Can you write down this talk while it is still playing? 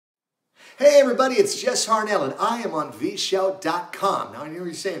Hey everybody, it's Jess Harnell and I am on vShout.com. Now I know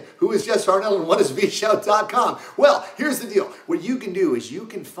you're saying, who is Jess Harnell and what is vShout.com? Well, here's the deal. What you can do is you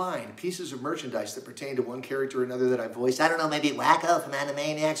can find pieces of merchandise that pertain to one character or another that I voiced. I don't know, maybe Wacko from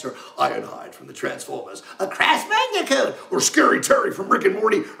Animaniacs, or Ironhide from the Transformers, a Crash Bandicoot, or Scary Terry from Rick and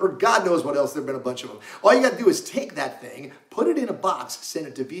Morty, or God knows what else. There have been a bunch of them. All you got to do is take that thing, put it in a box, send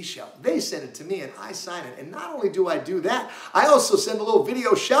it to vShout. They send it to me and I sign it. And not only do I do that, I also send a little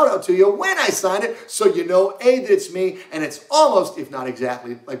video shout out to you when I sign it, so you know, A, that it's me, and it's almost, if not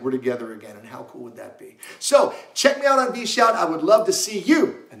exactly, like we're together again. And how cool would that be? So check me out on vShout. I would love to see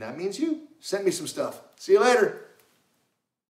you, and that means you. Send me some stuff. See you later.